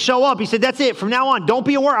say when they show up. He said, that's it. From now on, don't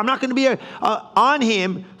be aware. I'm not going to be on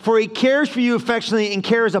him, for he cares for you affectionately and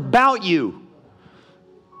cares about you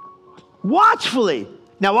watchfully.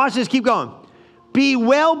 Now watch this. Keep going. Be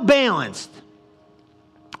well balanced,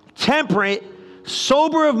 temperate,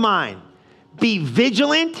 sober of mind. Be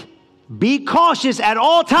vigilant. Be cautious at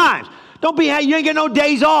all times. Don't be, you ain't get no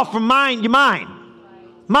days off from your mind.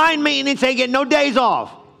 Mind maintenance ain't getting no days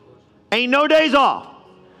off. Ain't no days off.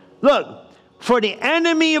 Look. For the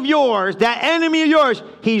enemy of yours, that enemy of yours,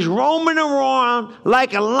 he's roaming around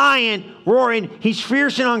like a lion roaring. He's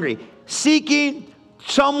fierce and hungry, seeking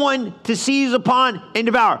someone to seize upon and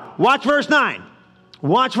devour. Watch verse 9.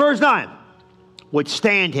 Watch verse 9.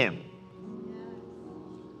 Withstand him.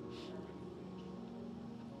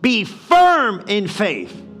 Be firm in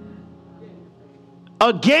faith.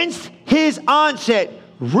 Against his onset,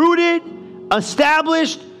 rooted,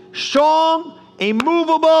 established, strong,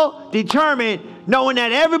 immovable, determined, knowing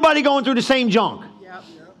that everybody going through the same junk. Yep.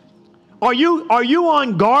 Are you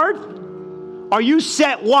on guard? Are you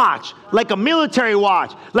set watch, like a military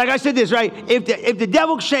watch? Like I said this, right? If the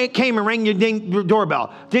devil came and rang your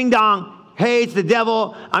doorbell, ding dong, hey, it's the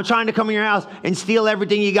devil, I'm trying to come in your house and steal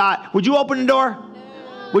everything you got, would you open the door?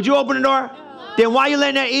 No. Would you open the door? No. Then why are you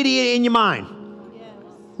letting that idiot in your mind?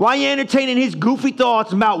 Why are you entertaining his goofy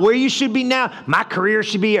thoughts about where you should be now? My career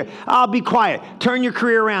should be here. I'll be quiet. Turn your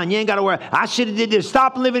career around. You ain't got to worry. I should have did this.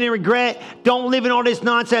 Stop living in regret. Don't live in all this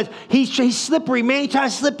nonsense. He's slippery, man. He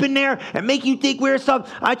tries to slip in there and make you think weird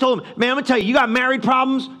stuff. I told him, man, I'm going to tell you, you got married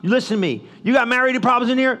problems? Listen to me. You got married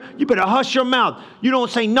problems in here? You better hush your mouth. You don't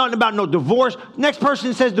say nothing about no divorce. Next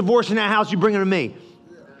person says divorce in that house, you bring it to me.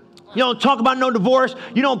 You don't talk about no divorce.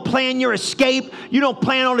 You don't plan your escape. You don't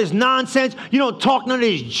plan all this nonsense. You don't talk none of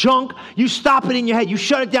this junk. You stop it in your head. You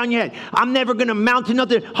shut it down in your head. I'm never going to amount to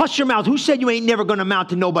nothing. Hush your mouth. Who said you ain't never going to amount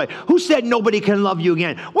to nobody? Who said nobody can love you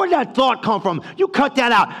again? Where'd that thought come from? You cut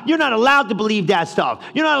that out. You're not allowed to believe that stuff.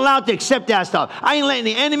 You're not allowed to accept that stuff. I ain't letting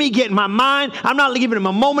the enemy get in my mind. I'm not giving him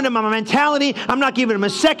a moment of my mentality. I'm not giving him a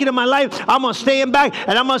second of my life. I'm going to stand back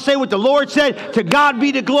and I'm going to say what the Lord said. To God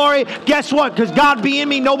be the glory. Guess what? Because God be in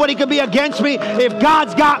me, nobody can be against me. If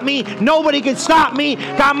God's got me, nobody can stop me.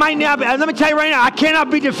 God might not be, let me tell you right now, I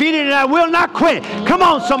cannot be defeated and I will not quit. Come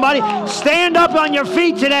on, somebody. Stand up on your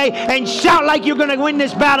feet today and shout like you're going to win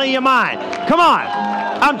this battle in your mind. Come on.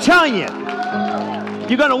 I'm telling you.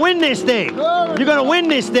 You're going to win this thing. You're going to win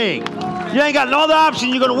this thing. You ain't got no other option.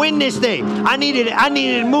 You're going to win this thing. I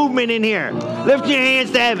needed movement in here. Lift your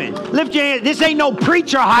hands to heaven. Lift your hands. This ain't no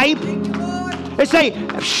preacher hype. This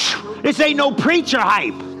ain't no preacher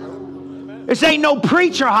hype. This ain't no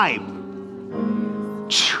preacher hype.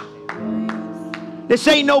 This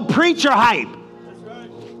ain't no preacher hype.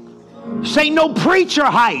 This ain't no preacher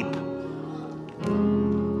hype.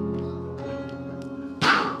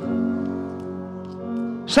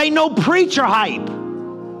 Say no preacher hype.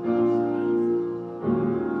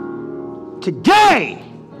 Today,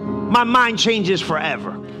 my mind changes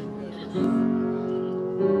forever.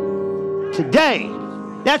 Today.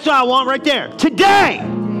 That's what I want right there. Today.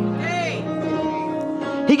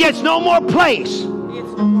 He gets no more place.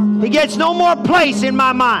 He gets no more place in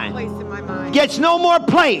my mind. Gets no more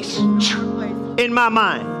place in my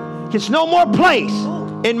mind. Gets no more place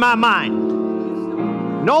in my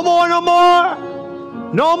mind. No more, no more.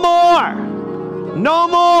 No more. No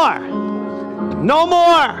more. No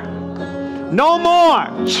more. No more.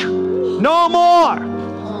 No more.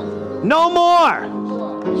 No more.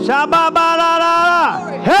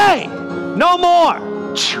 Hey! No more.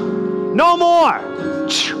 No more.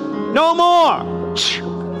 No more.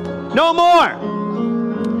 No more.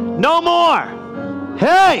 No more.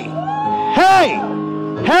 Hey! Hey!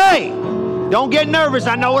 Hey! Don't get nervous.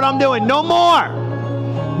 I know what I'm doing. No more.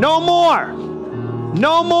 No more.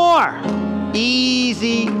 No more.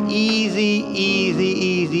 Easy, easy, easy,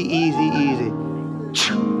 easy, easy, easy.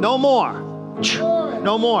 No more.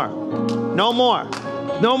 No more. No more.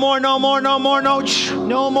 No more, no more, no more, no.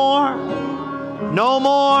 No more. No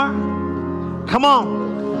more. Come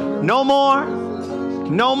on. No more.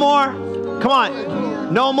 No more. Come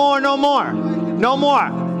on. No more, no more. No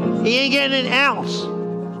more. He ain't getting an ounce.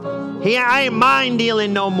 I ain't mind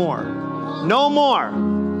dealing no more. No more.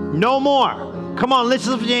 No more. Come on, let's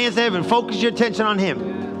lift your hands to heaven. Focus your attention on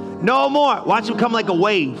him. No more. Watch him come like a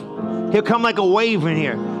wave. He'll come like a wave in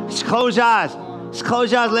here. Just close your eyes. Just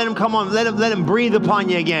close your eyes. Let him come on. Let him breathe upon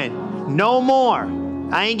you again. No more.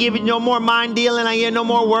 I ain't giving no more mind dealing. I ain't getting no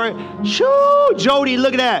more worry. Shoo, Jody,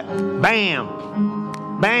 look at that. Bam.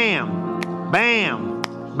 Bam. Bam.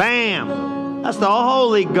 Bam. That's the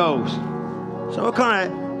Holy Ghost. So what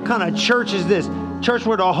kind of church is this? Church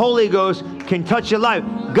where the Holy Ghost can touch your life.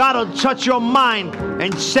 God will touch your mind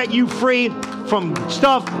and set you free from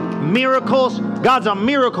stuff, miracles. God's a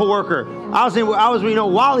miracle worker.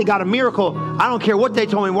 Wally got a miracle. I don't care what they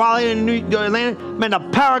told me. Wally in Atlanta, man, the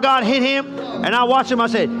power of God hit him. And I watched him. I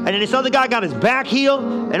said, and then this other guy got his back healed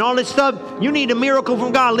and all this stuff. You need a miracle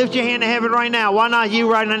from God. Lift your hand to heaven right now. Why not you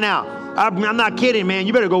right now? I'm not kidding, man.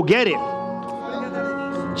 You better go get it.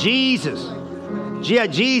 Jesus. Yeah,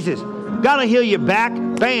 Jesus. God will heal your back.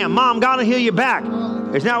 Bam. Mom, God will heal your back.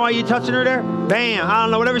 Isn't that why you're touching her there? Bam. I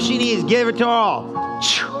don't know. Whatever she needs, give it to her all.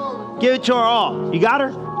 Give it to her all. You got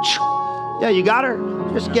her? Yeah, you got her?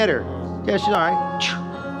 Just get her. Yeah, she's all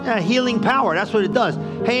right. Yeah, healing power. That's what it does.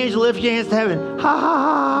 Hey, angel, lift your hands to heaven. Ha,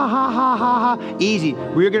 ha, ha, ha, ha, ha, ha. Easy.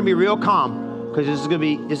 We're going to be real calm because this is going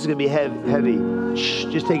to be heavy.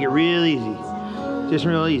 Just take it real easy. Just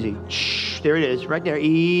real easy. There it is. Right there.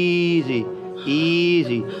 Easy.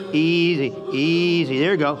 Easy, easy, easy.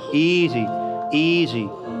 There you go. Easy, easy,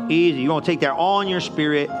 easy. You're going to take that all in your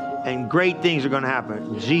spirit, and great things are going to happen.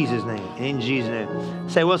 In Jesus' name. In Jesus' name.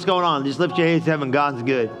 Say, what's going on? Just lift your hands to heaven. God's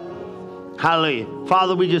good. Hallelujah.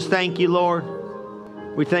 Father, we just thank you, Lord.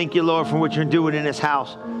 We thank you, Lord, for what you're doing in this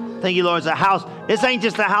house. Thank you, Lord. It's a house. This ain't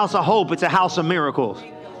just a house of hope. It's a house of miracles.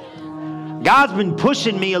 God's been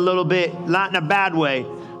pushing me a little bit, not in a bad way,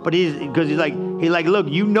 but he's like, look,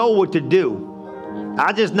 you know what to do.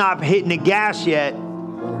 I'm just not hitting the gas yet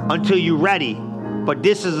until you're ready. But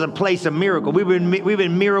this is a place of miracle. We've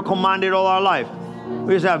been miracle minded all our life.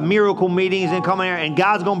 We just have miracle meetings and come here, and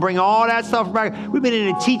God's going to bring all that stuff back. We've been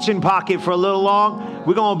in a teaching pocket for a little long.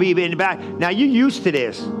 We're going to be in the back. Now, you're used to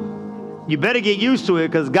this. You better get used to it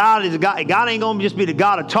because God is God. God ain't going to just be the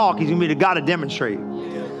God of talk. He's going to be the God of demonstrate.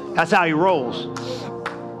 That's how he rolls.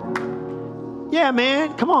 Yeah,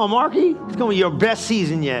 man. Come on, Marky. It's going to be your best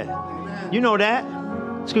season yet. You know that.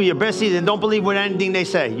 It's going to be your best season. Don't believe with anything they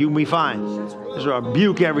say. You'll be fine. Just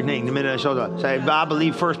rebuke everything the minute it shows up. Say, I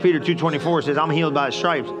believe 1 Peter 2:24 says, I'm healed by his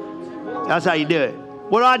stripes. That's how you do it.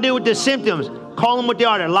 What do I do with the symptoms? Call them what they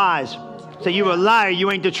are. They're lies. Say, you're a liar.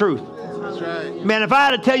 You ain't the truth. That's right. Man, if I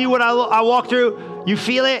had to tell you what I walked through, you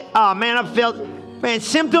feel it? Oh, man, I felt, man,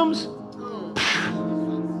 symptoms.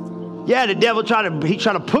 Yeah, the devil tried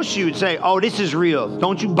to push you and say, oh, this is real.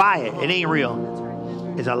 Don't you buy it. It ain't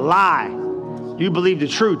real. It's a lie. You believe the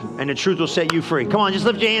truth, and the truth will set you free. Come on, just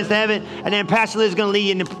lift your hands to heaven, and then Pastor Liz is going to lead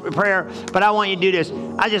you in the prayer, but I want you to do this.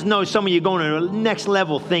 I just know some of you going to the next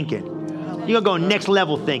level thinking. You're going to go next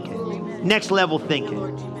level thinking. Next level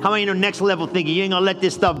thinking. How many know next level thinking? You ain't going to let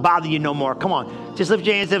this stuff bother you no more. Come on. Just lift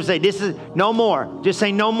your hands up and say, this is no more. Just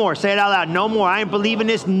say no more. Say it out loud. No more. I ain't believing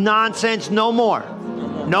this nonsense no more.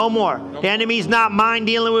 No more. The enemy's not mind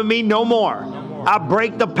dealing with me no more. I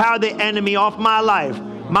break the power of the enemy off my life.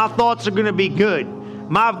 My thoughts are going to be good.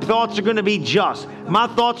 My thoughts are going to be just. My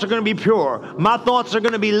thoughts are going to be pure. My thoughts are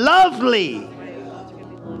going to be lovely.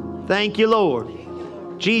 Thank you, Lord.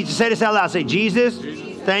 Jesus, say this out loud. Say, Jesus,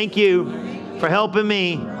 thank you for helping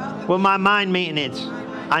me with my mind maintenance.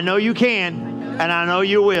 I know you can, and I know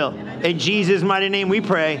you will. In Jesus' mighty name we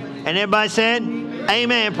pray. And everybody said,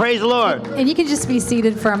 amen. Praise the Lord. And you can just be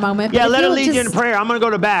seated for a moment. Yeah, let it lead you in prayer. I'm going to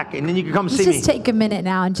go to back, and then you can come see me. Just take a minute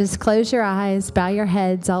now and just close your eyes, bow your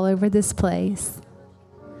heads all over this place.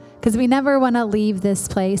 Because we never want to leave this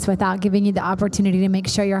place without giving you the opportunity to make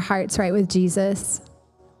sure your heart's right with Jesus.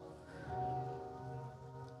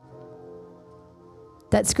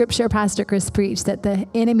 That scripture Pastor Chris preached, that the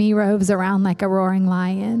enemy roves around like a roaring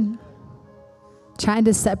lion, trying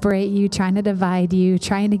to separate you, trying to divide you,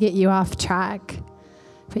 trying to get you off track.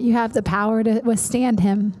 But you have the power to withstand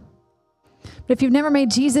him. But if you've never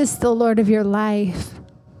made Jesus the Lord of your life,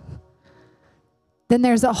 then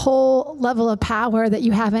there's a whole level of power that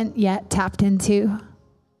you haven't yet tapped into.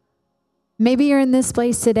 Maybe you're in this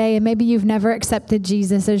place today and maybe you've never accepted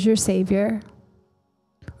Jesus as your Savior.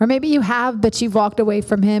 Or maybe you have, but you've walked away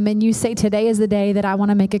from him and you say, today is the day that I want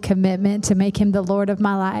to make a commitment to make him the Lord of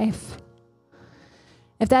my life.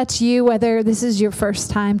 If that's you, whether this is your first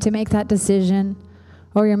time to make that decision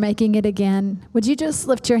or you're making it again, would you just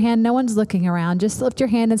lift your hand? No one's looking around. Just lift your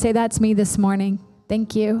hand and say, that's me this morning.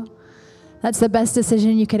 Thank you. That's the best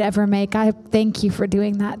decision you could ever make. I thank you for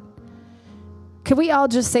doing that. Could we all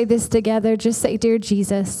just say this together? Just say, dear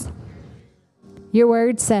Jesus, your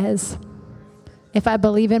word says, if I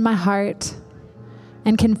believe in my heart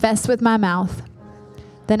and confess with my mouth,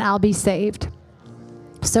 then I'll be saved.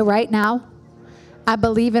 So right now, I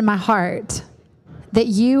believe in my heart that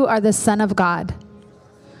you are the Son of God.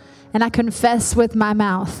 And I confess with my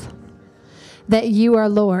mouth that you are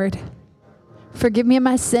Lord. Forgive me of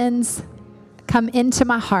my sins. Come into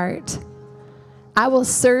my heart. I will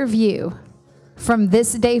serve you from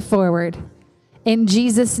this day forward. In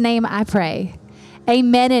Jesus' name I pray.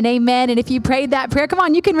 Amen and amen. And if you prayed that prayer, come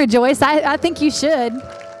on, you can rejoice. I think you should.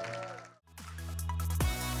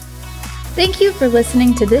 Thank you for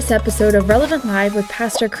listening to this episode of Relevant Live with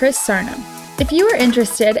Pastor Chris Sarno. If you are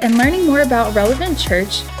interested in learning more about Relevant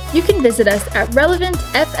Church, you can visit us at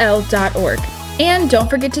relevantfl.org. And don't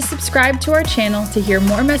forget to subscribe to our channel to hear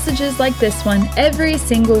more messages like this one every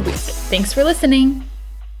single week. Thanks for listening.